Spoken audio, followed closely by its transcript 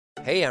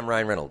Hey, I'm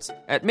Ryan Reynolds.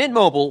 At Mint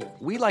Mobile,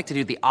 we like to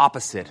do the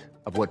opposite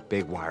of what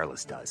Big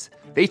Wireless does.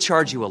 They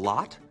charge you a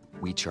lot,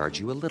 we charge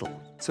you a little.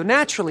 So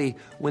naturally,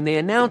 when they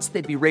announced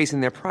they'd be raising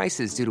their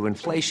prices due to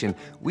inflation,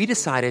 we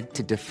decided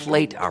to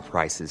deflate our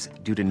prices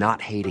due to not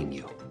hating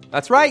you.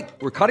 That's right.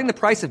 We're cutting the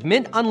price of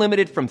Mint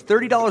Unlimited from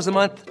 $30 a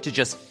month to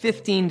just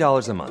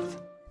 $15 a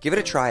month. Give it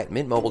a try at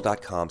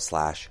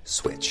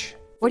mintmobile.com/switch.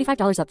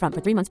 $45 up front for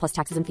 3 months plus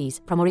taxes and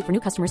fees. Promo rate for new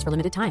customers for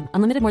limited time.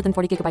 Unlimited more than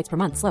 40 gigabytes per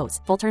month. Slows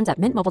full terms at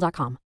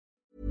mintmobile.com.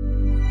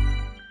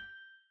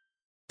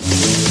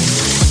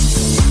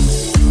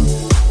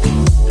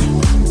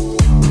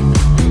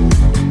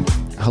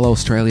 Hello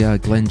Australia,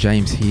 Glenn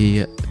James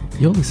here.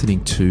 You're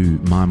listening to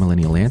My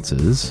Millennial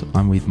Answers.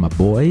 I'm with my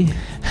boy.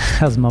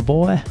 How's my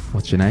boy?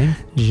 What's your name?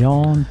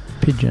 Jean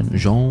Pigeon.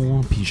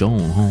 Jean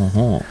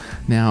Pigeon.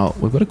 Now,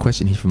 we've got a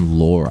question here from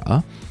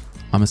Laura.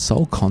 I'm a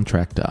sole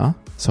contractor,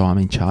 so I'm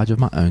in charge of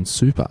my own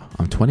super.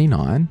 I'm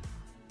 29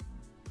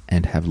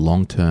 and have a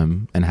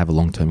long-term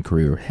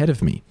career ahead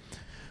of me.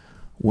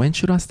 When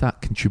should I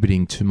start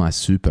contributing to my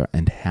super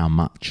and how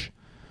much?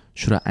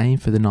 Should I aim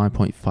for the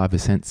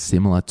 9.5%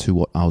 similar to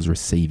what I was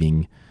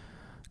receiving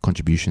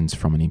contributions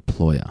from an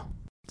employer?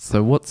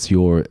 So what's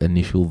your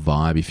initial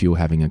vibe if you were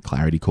having a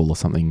clarity call or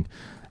something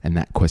and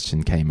that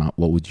question came up?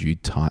 What would you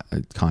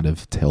kind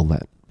of tell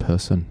that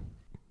person?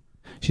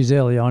 She's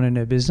early on in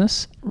her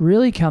business.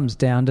 Really comes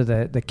down to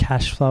the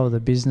cash flow of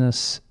the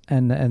business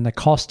and the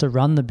cost to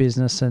run the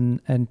business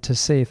and to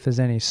see if there's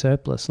any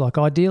surplus. Like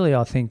ideally,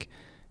 I think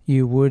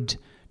you would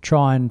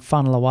try and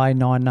funnel away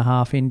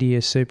 9.5 into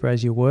your super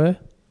as you were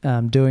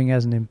doing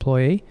as an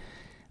employee.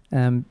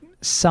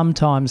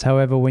 Sometimes,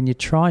 however, when you're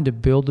trying to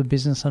build a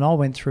business, and I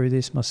went through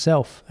this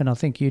myself, and I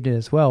think you did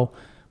as well,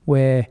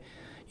 where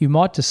you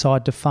might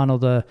decide to funnel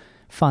the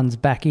funds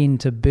back in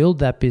to build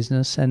that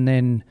business and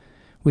then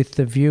with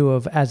the view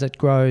of as it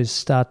grows,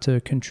 start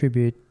to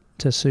contribute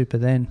to super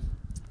then.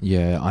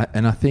 Yeah,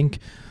 I think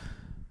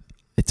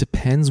it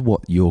depends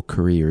what your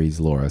career is,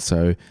 Laura.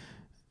 So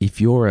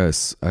if you're a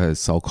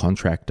sole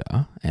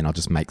contractor, and I'll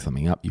just make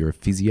something up, you're a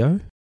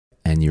physio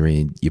and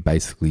you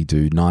basically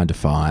do 9 to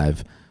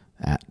 5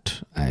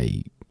 at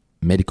a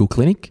medical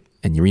clinic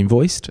and you're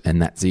invoiced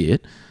and that's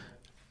it,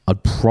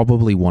 I'd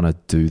probably want to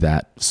do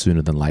that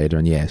sooner than later.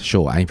 And yeah,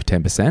 sure, aim for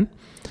 10%.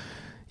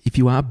 If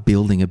you are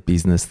building a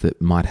business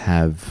that might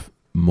have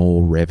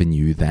more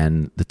revenue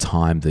than the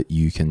time that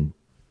you can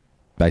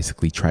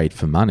basically trade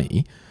for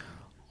money,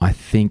 I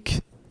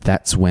think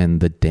that's when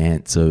the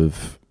dance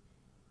of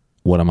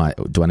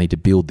do I need to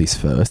build this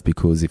first?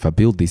 Because if I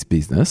build this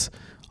business,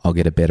 I'll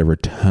get a better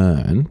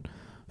return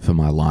for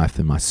my life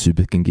than my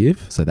super can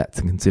give. So that's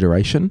a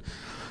consideration.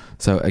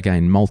 So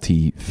again,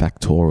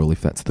 multifactorial, if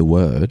that's the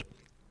word.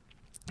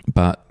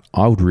 But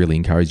I would really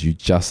encourage you,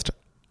 just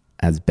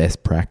as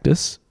best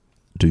practice,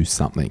 do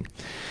something.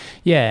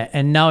 Yeah,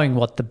 and knowing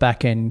what the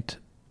back end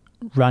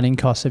running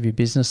costs of your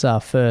business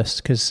are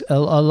first, because a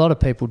lot of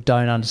people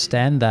don't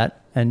understand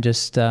that and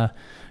just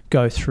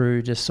go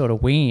through just sort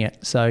of winging it.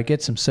 So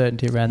get some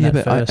certainty around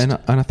that first. And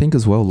I think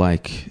as well,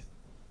 like,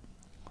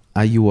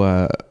 are you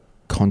a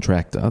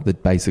contractor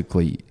that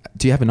basically,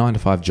 do you have a 9 to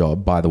 5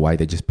 job, by the way,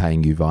 they're just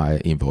paying you via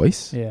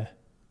invoice? Yeah.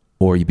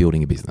 Or are you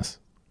building a business?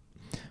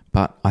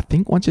 But I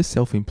think once you're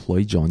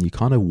self-employed, John, you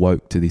kind of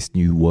woke to this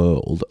new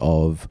world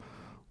of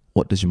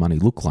what does your money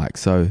look like?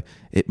 So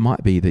it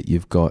might be that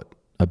you've got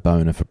a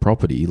boner for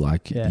property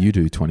like you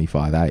do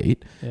 25/8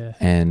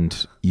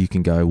 and you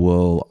can go,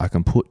 well, I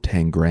can put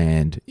 10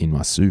 grand in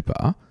my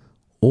super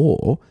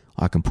or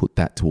I can put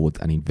that towards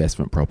an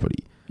investment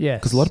property. Yes.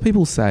 Because a lot of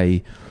people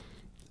say,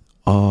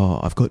 oh,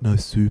 I've got no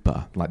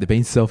super. Like they've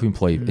been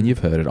self-employed and you've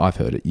heard it, I've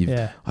heard it.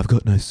 I've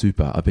got no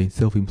super. I've been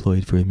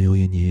self-employed for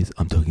 1,000,000 years.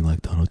 I'm talking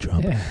like Donald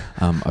Trump. Yeah.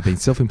 I've been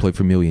self-employed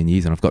for 1,000,000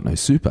 years and I've got no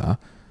super.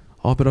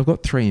 Oh, but I've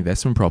got 3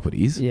 investment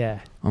properties. Yeah.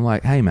 I'm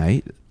like, hey,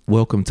 mate,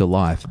 welcome to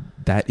life.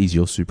 That is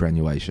your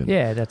superannuation.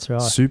 Yeah, that's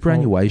right.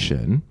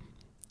 Superannuation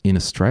in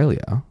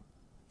Australia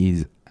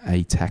is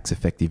a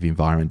tax-effective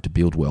environment to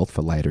build wealth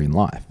for later in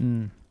life.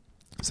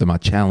 So my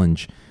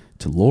challenge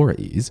to Laura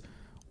is,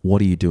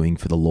 what are you doing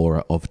for the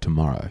Laura of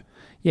tomorrow?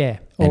 Yeah,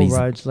 all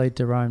roads lead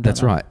to Rome.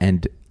 That's right.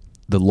 And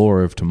the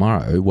Laura of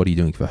tomorrow, what are you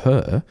doing for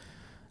her?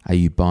 Are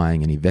you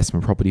buying an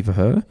investment property for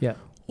her? Yeah.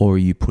 Or are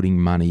you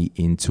putting money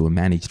into a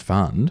managed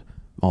fund?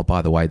 Oh,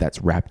 by the way,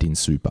 that's wrapped in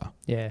super.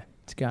 Yeah,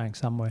 it's going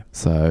somewhere.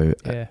 So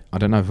I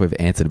don't know if we've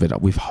answered it,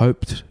 but we've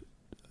hoped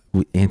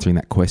answering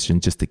that question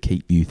just to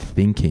keep you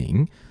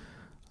thinking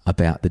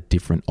about the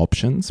different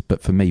options.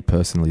 But for me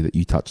personally, that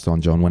you touched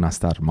on, John, when I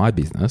started my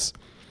business,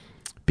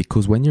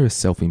 because when you're a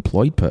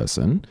self-employed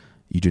person,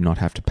 you do not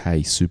have to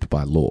pay super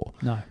by law.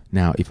 No.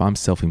 Now, if I'm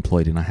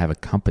self-employed and I have a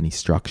company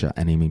structure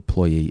and I'm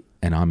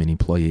an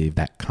employee of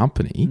that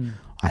company,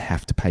 I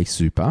have to pay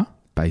super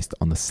based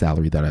on the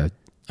salary that I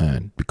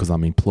earn because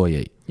I'm an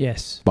employee.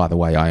 Yes. By the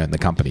way, I own the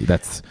company.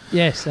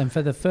 Yes, and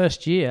for the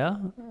first year,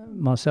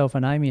 myself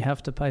and Amy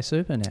have to pay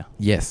super now.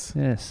 Yes.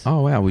 Yes.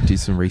 Oh, wow. We did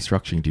some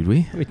restructuring, did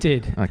we? We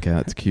did. Okay,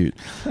 that's cute.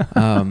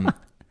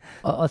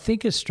 I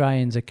think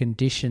Australians are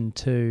conditioned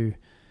to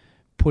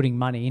putting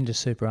money into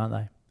super, aren't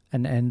they?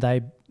 And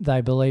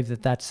they believe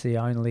that that's the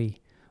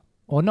only,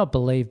 or not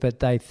believe, but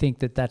they think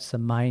that that's the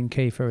main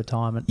key for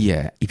retirement.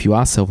 Yeah. If you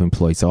are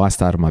self-employed, so I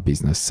started my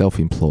business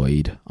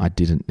self-employed. I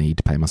didn't need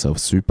to pay myself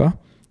super.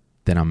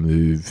 Then I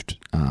moved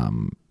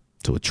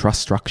to a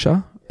trust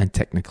structure, and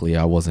technically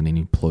I wasn't an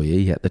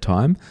employee at the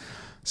time.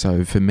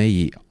 So for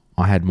me,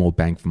 I had more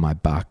bang for my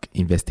buck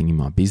investing in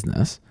my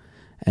business.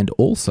 And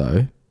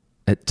also,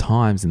 at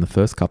times in the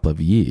first couple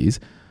of years,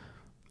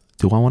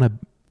 do I want to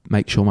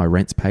make sure my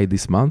rent's paid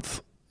this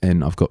month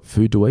and I've got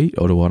food to eat,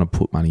 or do I want to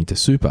put money into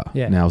super?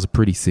 Yeah. Now, it's a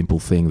pretty simple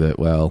thing that,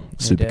 well,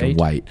 super can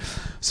wait.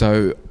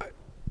 So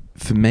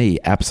for me,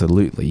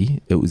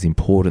 absolutely, it was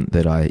important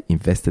that I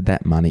invested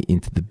that money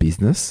into the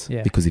business,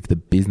 because if the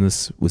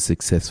business was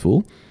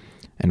successful,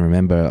 and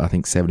remember, I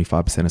think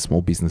 75% of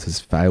small businesses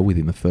fail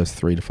within the first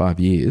 3 to 5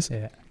 years.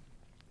 Yeah.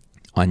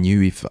 I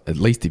knew if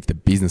the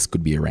business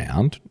could be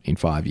around in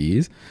 5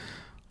 years,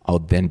 I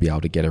would then be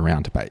able to get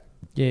around to pay.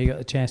 Yeah, you got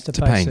the chance to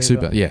pay paying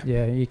super. Yeah.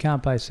 Yeah, you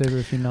can't pay super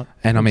if you're not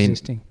And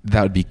existing. I mean,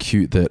 that would be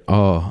cute that,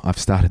 I've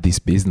started this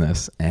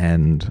business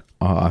and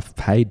I've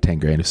paid 10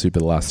 grand of super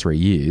the last 3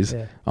 years.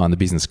 Yeah. And the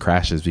business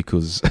crashes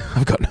because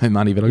I've got no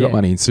money, but I've got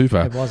money in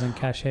super. It wasn't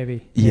cash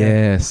heavy.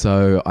 Yeah.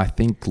 So I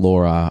think,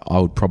 Laura, I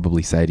would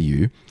probably say to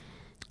you,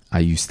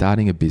 are you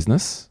starting a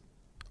business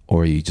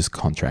or are you just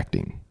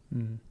contracting?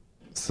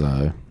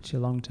 So it's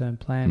your long-term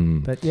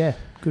plan. But yeah,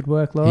 good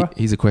work, Laura.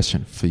 Here's a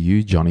question for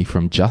you, Johnny,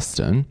 from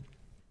Justin.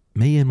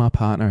 Me and my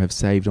partner have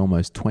saved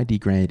almost 20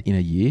 grand in a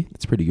year.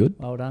 That's pretty good.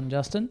 Well done,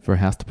 Justin. For a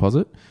house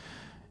deposit.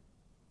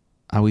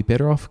 Are we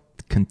better off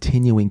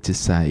continuing to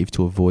save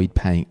to avoid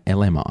paying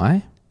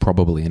LMI,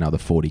 probably another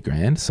 40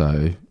 grand,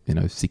 so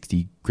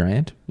 60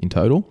 grand in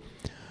total,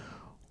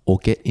 or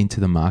get into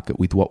the market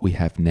with what we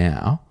have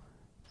now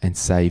and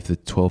save the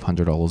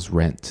 $1,200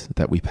 rent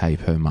that we pay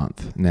per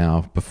month?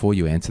 Now, before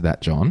you answer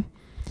that, John,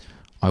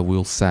 I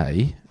will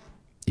say,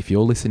 if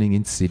you're listening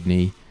in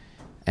Sydney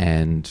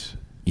and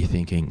you're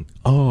thinking,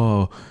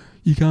 you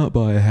can't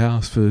buy a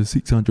house for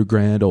 600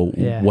 grand or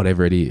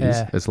whatever it is.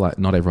 Yeah. It's like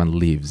not everyone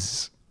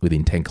lives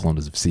within 10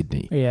 kilometres of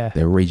Sydney. Yeah.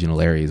 There are regional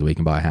areas where you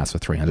can buy a house for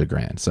 300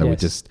 grand. So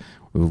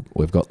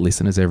we've got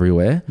listeners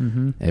everywhere.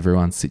 Mm-hmm.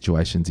 Everyone's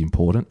situation's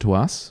important to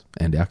us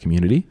and our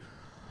community.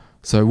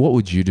 So what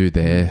would you do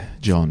there,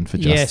 John, for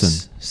Justin?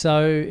 Yes.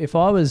 So if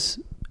I was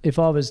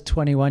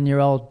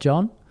 21-year-old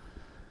John,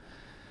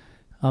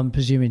 I'm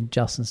presuming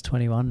Justin's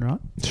 21, right?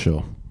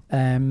 Sure.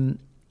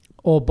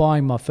 Or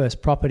buying my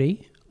first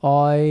property,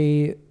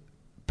 I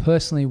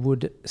personally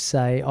would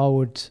say I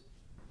would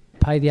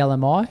pay the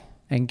LMI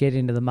and get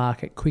into the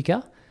market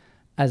quicker,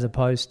 as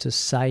opposed to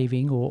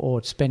saving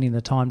or spending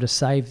the time to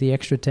save the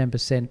extra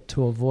 10%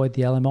 to avoid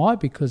the LMI,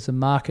 because the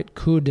market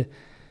could,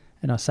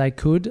 and I say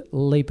could,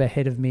 leap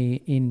ahead of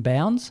me in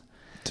bounds.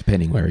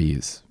 Depending where he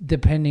is.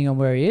 Depending on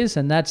where he is.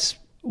 And that's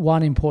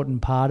one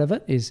important part of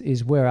it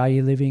is where are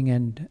you living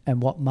and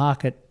what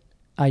market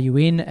are you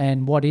in,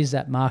 and what is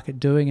that market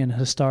doing, and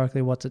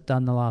historically what's it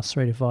done the last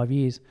 3 to 5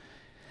 years.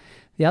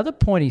 The other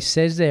point he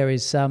says there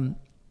is save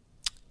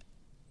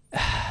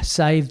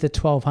the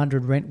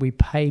 $1,200 rent we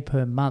pay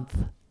per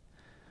month.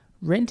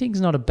 Renting's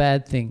not a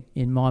bad thing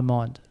in my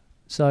mind.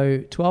 So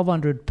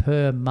 $1,200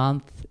 per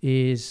month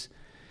is,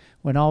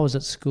 when I was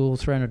at school,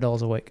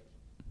 $300 a week,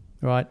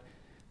 right?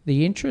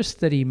 The interest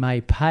that he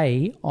may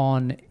pay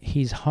on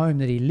his home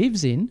that he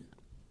lives in.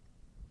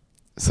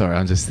 Sorry,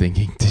 I'm just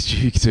thinking, did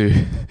you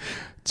do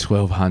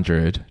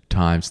 1,200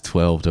 times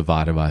 12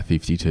 divided by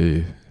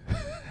 52?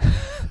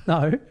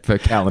 No. Per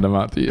calendar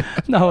month, yeah.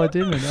 No, I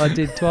didn't. I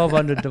did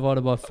 1,200 divided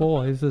by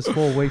 4. If there's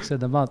 4 weeks in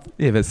the month.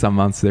 Yeah, but some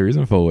months there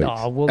isn't 4 weeks.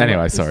 Oh, well,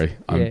 anyway, sorry.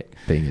 I'm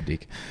being a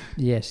dick.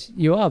 Yes,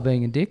 you are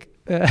being a dick.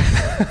 So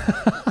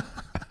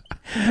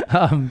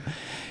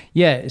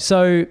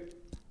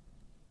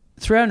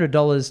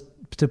 $300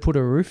 to put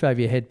a roof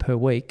over your head per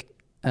week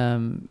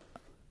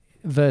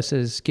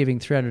versus giving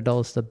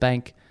 $300 to the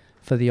bank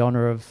for the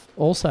honour of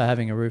also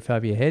having a roof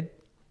over your head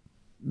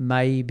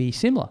may be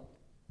similar.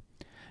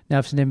 Now,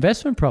 if it's an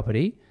investment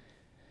property,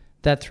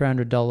 that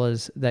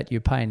 $300 that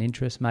you pay in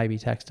interest may be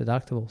tax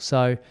deductible.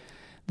 So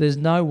there's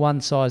no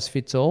one size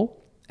fits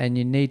all, and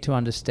you need to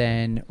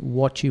understand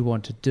what you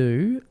want to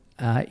do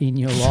in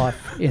your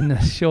life in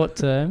the short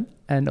term,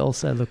 and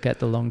also look at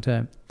the long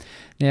term.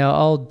 Now,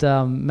 old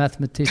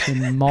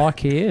mathematician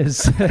Mike here has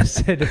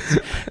said it's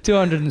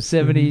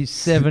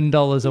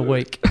 $277 a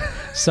week.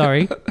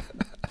 Sorry,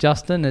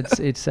 Justin,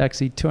 it's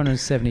actually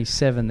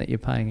 $277 that you're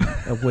paying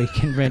a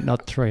week in rent,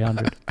 not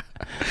 $300.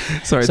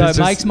 Sorry, so it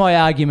makes my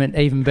argument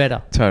even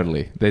better.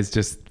 Totally.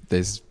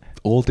 There's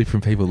all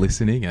different people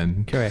listening,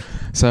 and correct.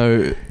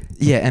 So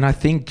yeah, and I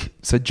think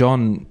so.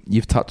 John,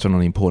 you've touched on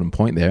an important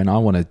point there, and I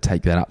want to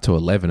take that up to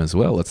 11 as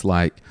well. It's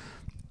like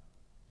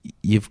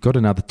you've got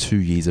another 2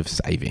 years of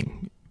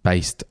saving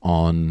based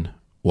on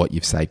what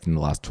you've saved in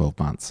the last 12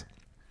 months.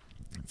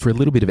 For a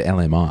little bit of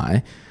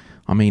LMI,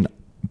 I mean,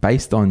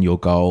 based on your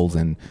goals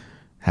and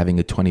having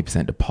a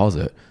 20%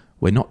 deposit,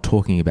 we're not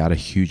talking about a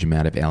huge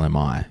amount of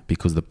LMI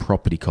because the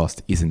property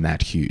cost isn't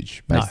that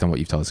huge based on what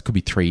you've told us. It could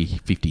be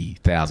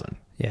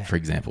 $350,000, for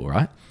example,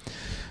 right?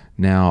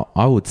 Now,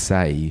 I would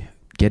say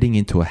getting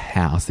into a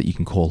house that you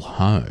can call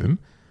home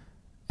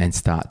and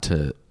start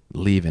to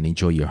live and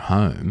enjoy your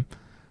home,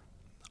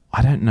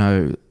 I don't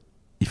know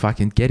if I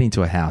can get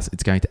into a house,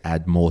 it's going to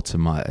add more to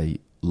my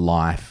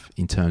life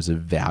in terms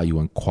of value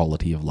and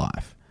quality of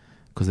life,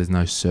 because there's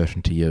no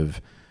certainty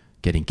of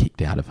getting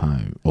kicked out of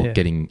home or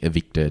getting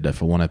evicted.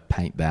 If I want to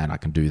paint that, I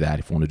can do that.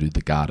 If I want to do the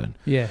garden.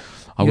 Yeah.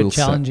 You're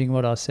challenging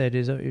what I said.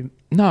 Is it?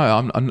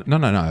 No.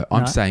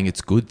 I'm saying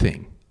it's a good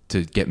thing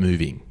to get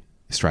moving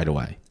straight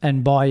away.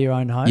 And buy your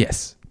own home?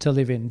 Yes. To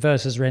live in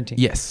versus renting?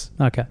 Yes.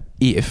 Okay.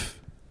 If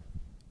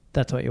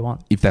that's what you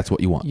want. If that's what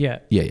you want. Yeah.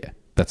 Yeah.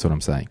 That's what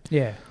I'm saying.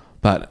 Yeah.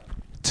 But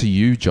to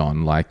you,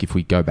 John, like if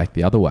we go back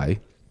the other way,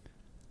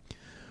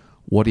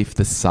 what if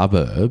the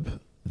suburb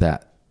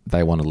that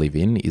they want to live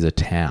in is a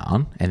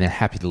town and they're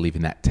happy to live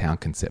in that town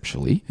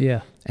conceptually?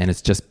 Yeah. And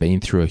it's just been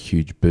through a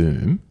huge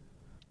boom.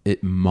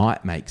 It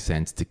might make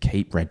sense to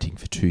keep renting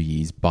for 2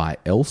 years, buy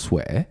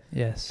elsewhere,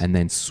 and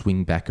then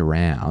swing back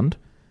around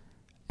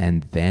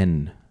and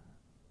then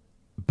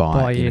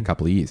buy in a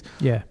couple of years.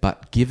 Yeah.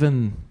 But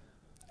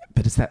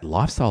it's that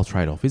lifestyle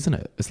trade-off, isn't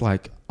it? It's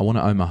like, I want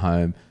to own my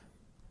home,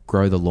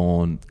 grow the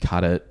lawn,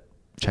 cut it,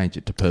 change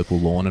it to purple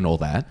lawn and all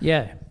that.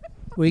 Yeah.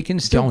 We can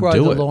still grow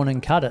the lawn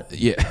and cut it.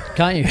 Yeah.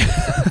 Can't you?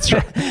 That's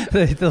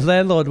right. The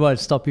landlord won't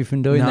stop you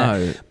from doing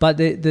that. But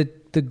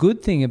the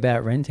good thing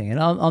about renting, and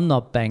I'm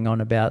not bang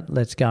on about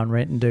let's go and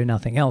rent and do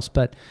nothing else,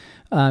 but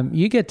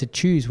you get to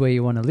choose where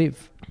you want to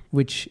live,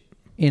 which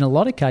in a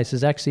lot of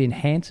cases actually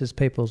enhances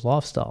people's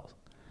lifestyles.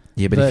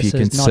 Yeah, but if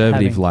you're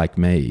conservative like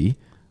me,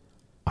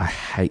 I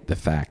hate the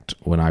fact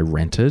when I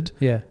rented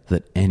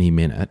that any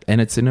minute, and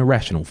it's an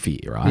irrational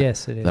fear, right?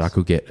 Yes, it is. That I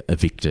could get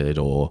evicted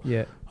or,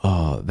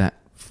 that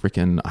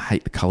freaking, I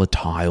hate the colour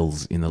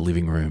tiles in the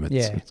living room.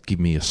 It's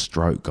giving me a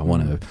stroke. I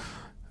want to,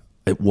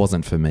 it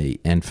wasn't for me.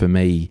 And for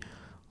me,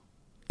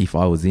 if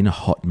I was in a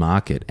hot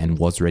market and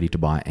was ready to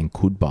buy and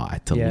could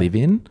buy to live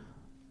in,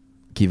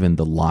 given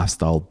the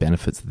lifestyle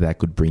benefits that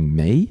could bring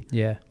me,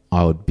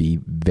 I would be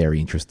very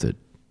interested.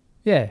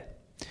 Yeah.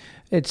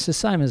 It's the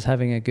same as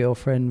having a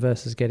girlfriend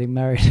versus getting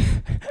married.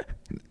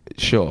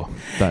 Sure.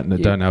 But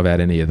don't know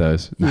about any of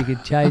those. You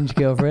could change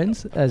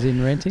girlfriends, as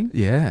in renting.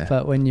 Yeah.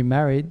 But when you're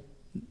married,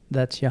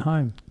 that's your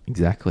home.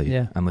 Exactly.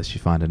 Yeah. Unless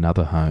you find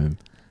another home.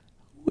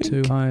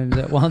 Two homes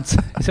at once.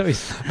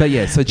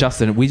 But so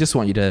Justin, we just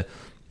want you to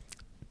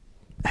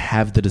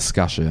have the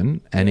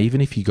discussion, and even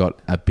if you got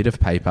a bit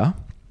of paper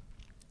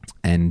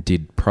and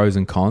did pros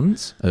and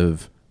cons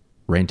of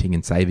renting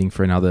and saving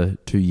for another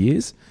 2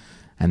 years,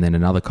 and then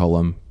another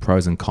column,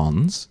 pros and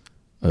cons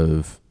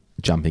of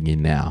jumping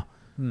in now.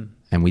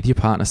 And with your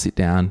partner, sit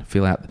down,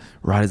 fill out,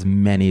 write as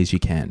many as you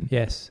can.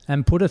 Yes.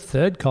 And put a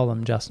third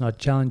column, Justin. I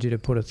challenge you to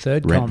put a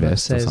third column that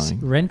says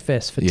rent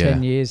vest for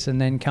 10 years and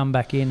then come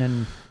back in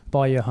and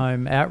buy your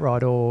home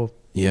outright or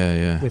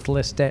with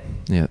less debt.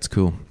 Yeah, it's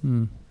cool.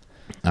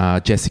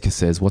 Jessica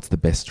says, what's the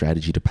best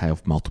strategy to pay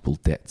off multiple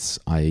debts,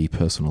 i.e.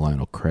 personal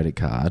loan or credit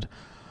card?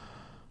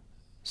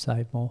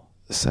 Save more.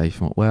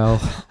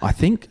 Well, I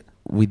think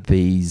with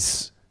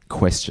these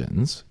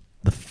questions,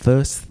 the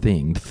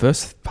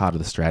first part of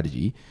the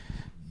strategy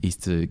is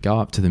to go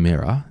up to the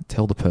mirror,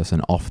 tell the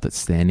person off that's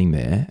standing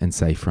there and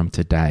say, from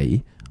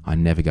today,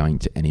 I'm never going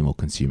to any more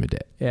consumer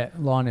debt. Yeah,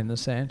 line in the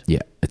sand.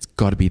 Yeah, it's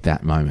got to be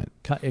that moment.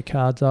 Cut your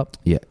cards up.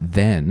 Yeah,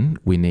 then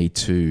we need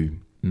to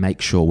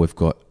make sure we've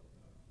got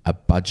a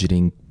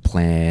budgeting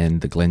plan,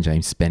 the Glen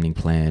James spending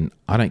plan.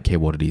 I don't care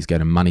what it is. Go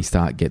to Money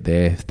Start, get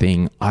their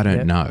thing. I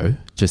don't know.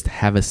 Just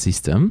have a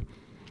system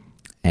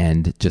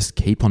and just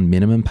keep on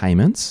minimum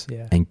payments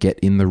and get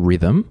in the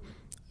rhythm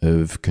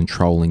of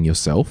controlling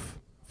yourself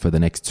for the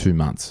next 2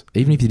 months.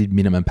 Even if you did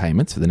minimum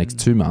payments for the next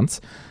 2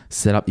 months,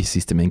 set up your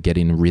system and get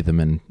in rhythm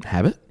and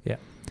have it. Yeah.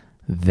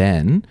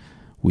 Then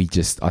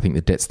I think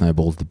the debt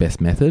snowball is the best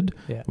method,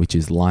 which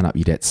is line up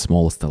your debts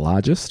smallest to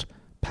largest,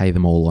 pay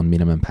them all on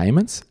minimum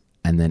payments,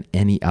 and then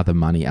any other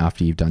money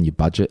after you've done your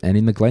budget. And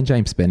in the Glen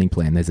James spending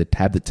plan, there's a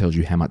tab that tells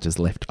you how much is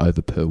left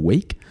over per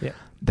week. Yeah.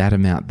 That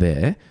amount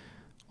there,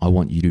 I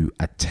want you to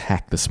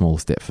attack the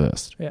smallest debt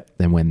first. Yeah.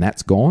 Then when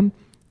that's gone,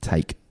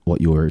 take what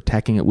you're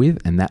attacking it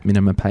with and that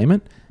minimum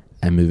payment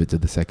and move it to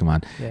the second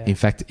one. Yeah. In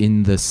fact,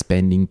 in the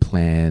spending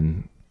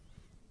plan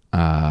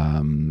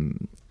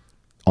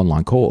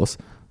online course,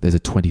 there's a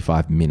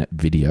 25-minute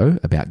video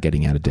about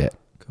getting out of debt.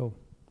 Cool.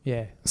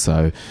 Yeah.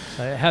 So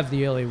have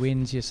the early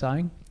wins, you're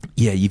saying?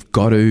 Yeah, you've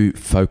got to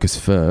focus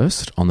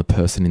first on the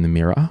person in the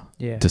mirror,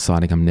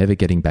 deciding I'm never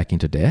getting back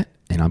into debt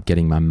and I'm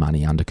getting my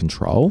money under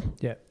control.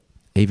 Yeah.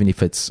 Even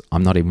if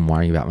I'm not even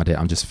worrying about my debt,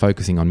 I'm just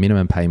focusing on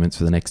minimum payments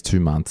for the next 2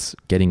 months,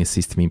 getting a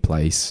system in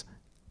place,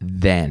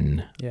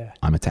 then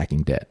I'm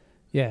attacking debt.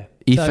 Yeah.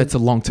 If it's a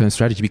long-term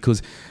strategy,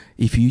 because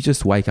if you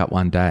just wake up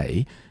one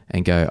day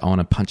and go, I want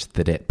to punch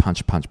the debt,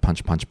 punch,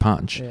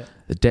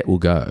 the debt will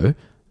go,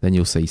 then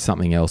you'll see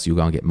something else. You'll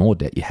go and get more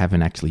debt. You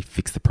haven't actually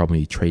fixed the problem.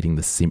 You're treating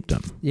the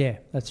symptom. Yeah,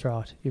 that's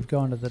right. You've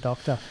gone to the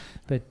doctor.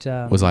 But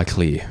was I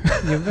clear?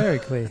 You're very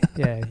clear.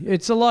 Yeah,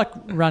 it's like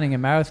running a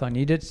marathon.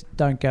 You just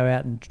don't go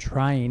out and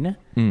train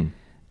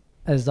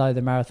as though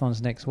the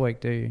marathon's next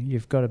week, do you?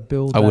 You've got to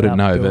build. I wouldn't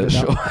know, but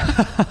sure.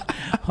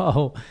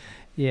 Oh,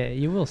 yeah,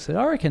 you will see.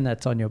 I reckon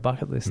that's on your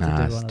bucket list. Nah, to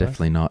do it's one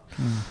definitely not.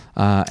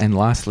 And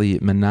lastly,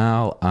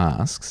 Manal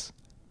asks,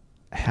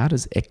 how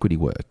does equity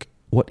work?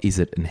 What is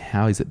it and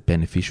how is it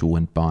beneficial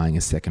when buying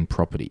a second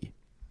property?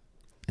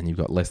 And you've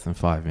got less than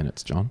 5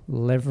 minutes, John.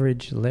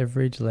 Leverage.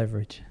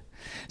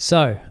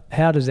 So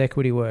how does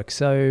equity work?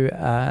 So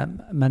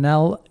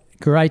Manal,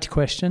 great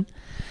question.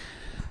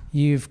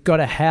 You've got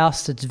a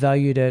house that's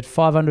valued at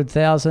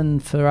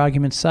 $500,000 for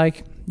argument's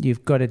sake.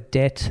 You've got a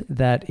debt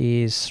that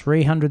is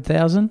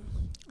 $300,000.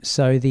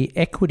 So the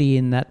equity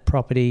in that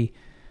property,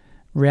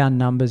 round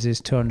numbers,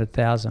 is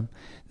 $200,000.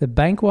 The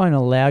bank won't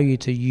allow you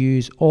to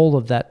use all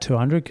of that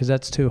 $200,000 because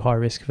that's too high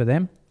risk for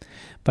them.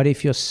 But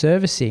if your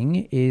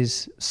servicing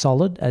is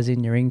solid, as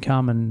in your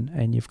income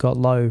and you've got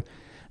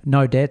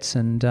no debts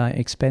and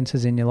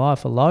expenses in your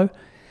life are low,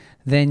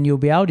 then you'll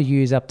be able to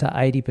use up to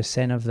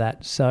 80% of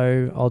that.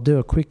 So I'll do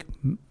a quick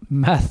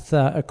math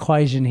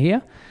equation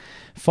here.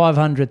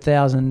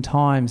 500,000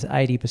 times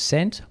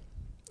 80%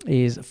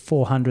 is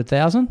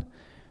 400,000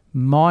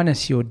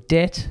 minus your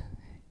debt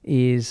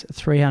is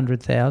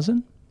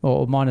 300,000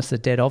 or minus the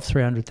debt of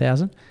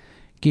 300,000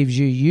 gives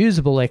you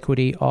usable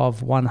equity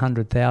of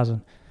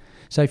 100,000.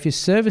 So if your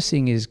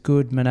servicing is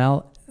good,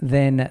 Manal,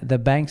 then the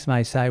banks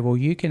may say, well,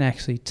 you can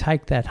actually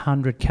take that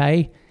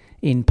 100K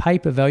in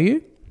paper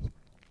value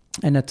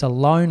and it's a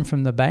loan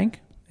from the bank.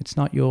 It's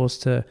not yours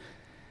to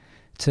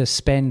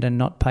spend and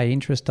not pay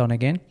interest on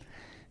again.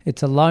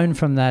 It's a loan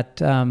from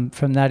that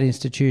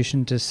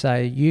institution to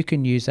say you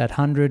can use that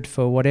 100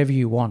 for whatever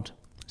you want.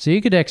 So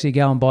you could actually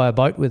go and buy a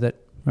boat with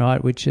it,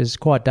 right? Which is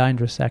quite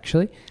dangerous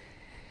actually.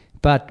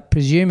 But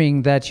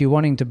presuming that you're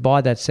wanting to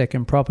buy that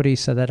second property,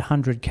 so that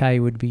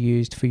 100K would be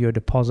used for your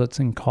deposits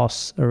and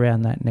costs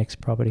around that next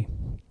property.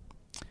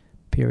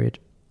 Period.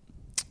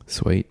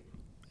 Sweet.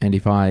 And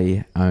if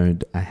I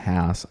owned a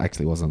house, I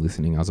actually wasn't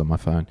listening, I was on my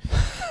phone.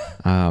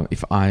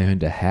 If I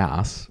owned a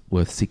house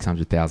worth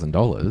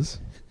 $600,000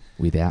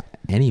 without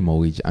any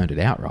mortgage, owned it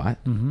outright,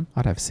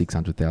 I'd have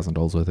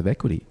 $600,000 worth of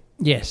equity.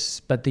 Yes,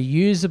 but the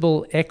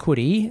usable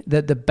equity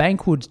that the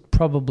bank would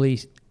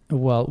probably,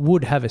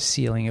 would have a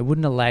ceiling. It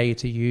wouldn't allow you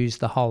to use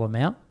the whole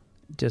amount,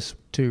 just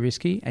too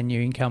risky, and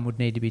your income would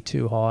need to be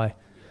too high.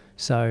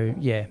 So,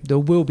 yeah, there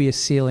will be a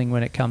ceiling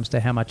when it comes to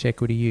how much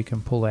equity you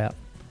can pull out.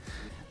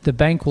 The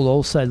bank will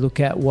also look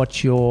at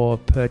what you're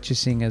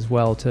purchasing as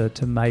well to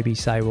maybe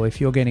say, well,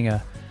 if you're getting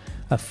a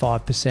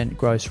 5%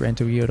 gross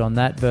rental yield on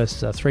that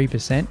versus a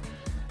 3%,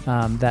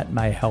 that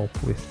may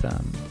help with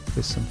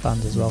some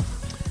funds as well.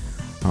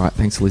 All right,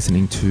 thanks for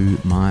listening to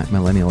my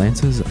Millennial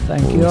Answers.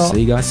 Thank you. We'll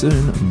see you guys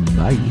soon.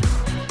 Bye.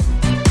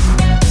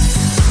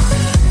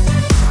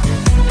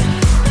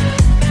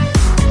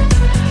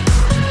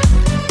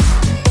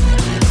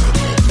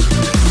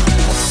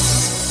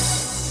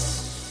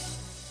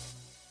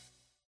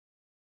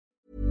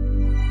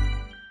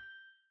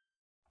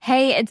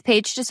 Hey, it's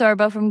Paige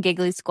DeSorbo from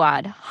Giggly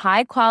Squad.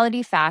 High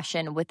quality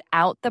fashion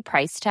without the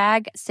price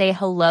tag. Say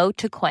hello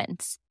to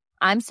Quince.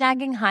 I'm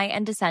snagging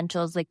high-end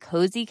essentials like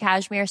cozy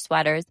cashmere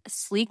sweaters,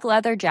 sleek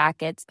leather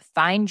jackets,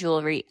 fine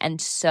jewelry,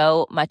 and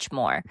so much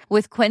more.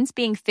 With Quince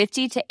being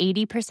 50 to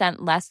 80%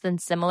 less than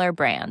similar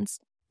brands.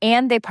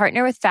 And they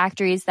partner with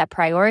factories that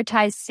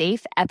prioritize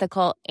safe,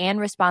 ethical, and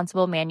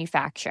responsible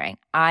manufacturing.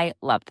 I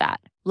love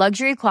that.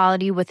 Luxury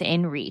quality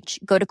within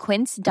reach. Go to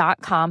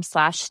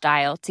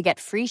quince.com/style to get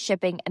free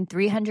shipping and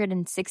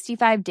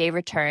 365-day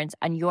returns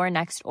on your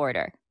next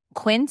order.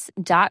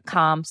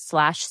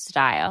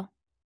 Quince.com/style.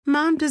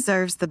 Mom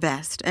deserves the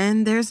best,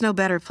 and there's no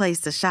better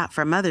place to shop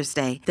for Mother's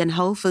Day than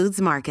Whole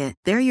Foods Market.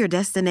 They're your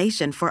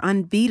destination for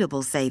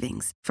unbeatable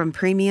savings, from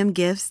premium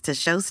gifts to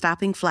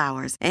show-stopping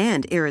flowers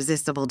and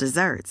irresistible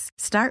desserts.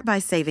 Start by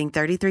saving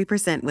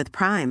 33% with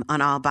Prime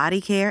on all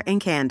body care and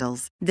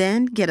candles.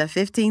 Then get a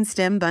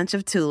 15-stem bunch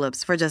of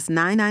tulips for just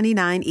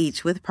 $9.99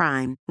 each with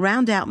Prime.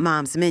 Round out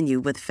Mom's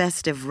menu with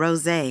festive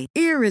rosé,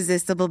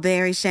 irresistible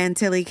berry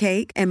chantilly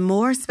cake, and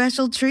more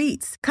special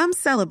treats. Come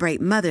celebrate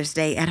Mother's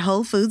Day at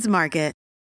Whole Foods Market.